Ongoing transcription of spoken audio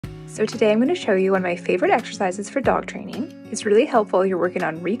So today I'm going to show you one of my favorite exercises for dog training. It's really helpful if you're working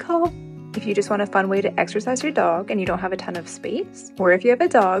on recall, if you just want a fun way to exercise your dog and you don't have a ton of space, or if you have a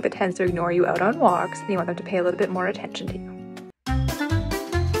dog that tends to ignore you out on walks and you want them to pay a little bit more attention to you.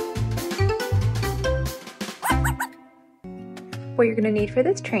 What you're going to need for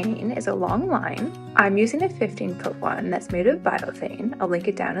this training is a long line. I'm using a 15-foot one that's made of biothane. I'll link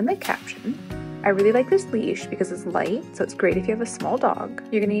it down in the caption. I really like this leash because it's light, so it's great if you have a small dog.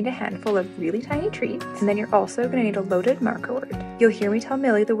 You're going to need a handful of really tiny treats, and then you're also going to need a loaded marker word. You'll hear me tell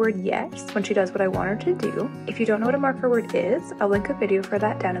Millie the word yes when she does what I want her to do. If you don't know what a marker word is, I'll link a video for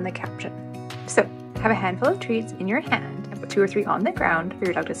that down in the caption. So, have a handful of treats in your hand and put 2 or 3 on the ground for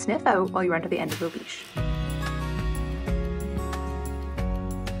your dog to sniff out while you run to the end of the leash.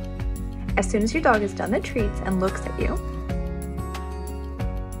 As soon as your dog has done the treats and looks at you,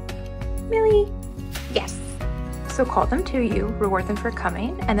 Millie, yes. So call them to you, reward them for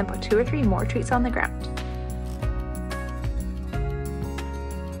coming, and then put 2 or 3 more treats on the ground.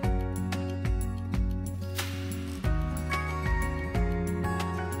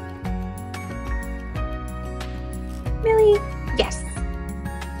 Millie, yes.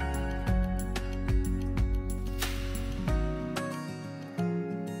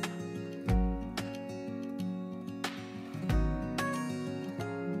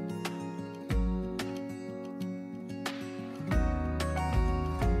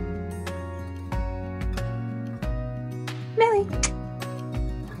 Millie,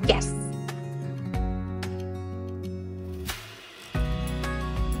 yes.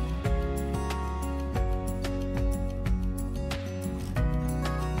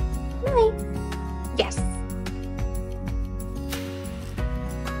 Millie, yes.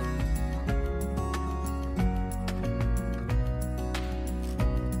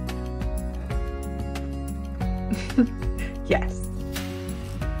 Yes.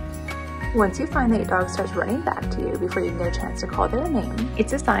 Once you find that your dog starts running back to you before you can get a chance to call their name,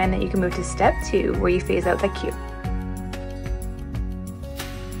 it's a sign that you can move to step 2 where you phase out the cue.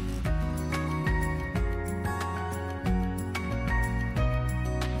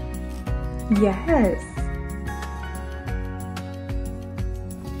 Yes.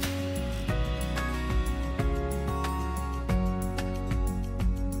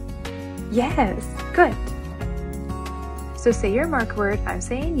 Yes, good. So say your mark word, I'm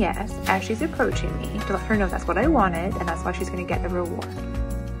saying yes, as she's approaching me to let her know that's what I wanted and that's why she's going to get the reward.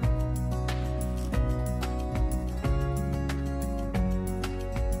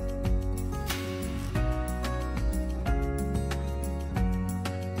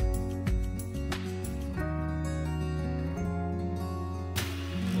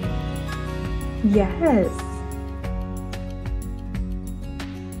 Yes.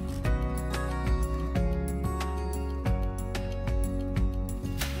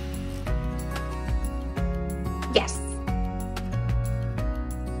 Yes.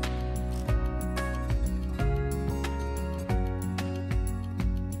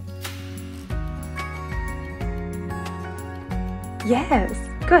 Yes,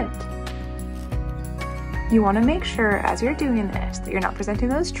 good. You want to make sure as you're doing this that you're not presenting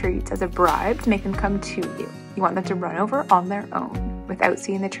those treats as a bribe to make them come to you. You want them to run over on their own without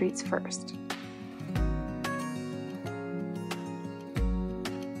seeing the treats first.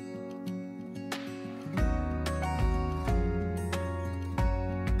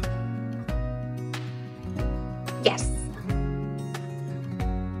 Yes.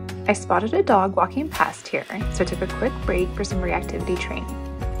 I spotted a dog walking past here, so I took a quick break for some reactivity training.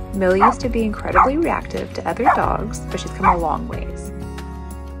 Millie used to be incredibly reactive to other dogs, but she's come a long ways.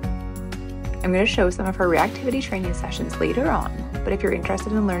 I'm going to show some of her reactivity training sessions later on, but if you're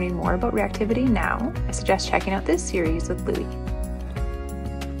interested in learning more about reactivity now, I suggest checking out this series with Louie.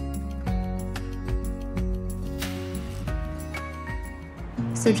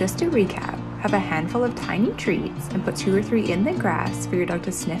 So just to recap, have a handful of tiny treats and put 2 or 3 in the grass for your dog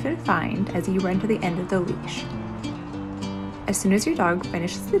to sniff and find as you run to the end of the leash. As soon as your dog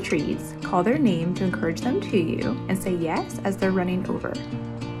finishes the treats, call their name to encourage them to you and say yes as they're running over.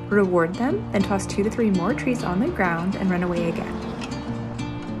 Reward them, then toss 2 to 3 more treats on the ground and run away again.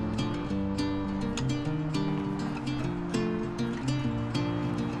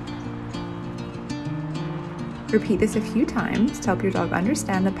 Repeat this a few times to help your dog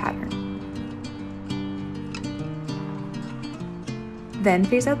understand the pattern. Then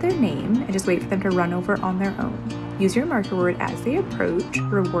phase out their name and just wait for them to run over on their own. Use your marker word as they approach,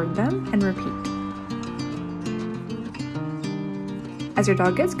 reward them, and repeat. As your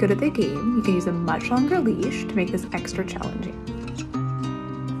dog gets good at the game, you can use a much longer leash to make this extra challenging.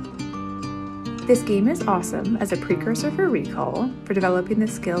 This game is awesome as a precursor for recall, for developing the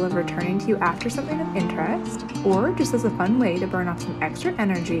skill of returning to you after something of interest, or just as a fun way to burn off some extra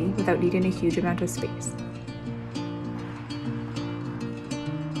energy without needing a huge amount of space.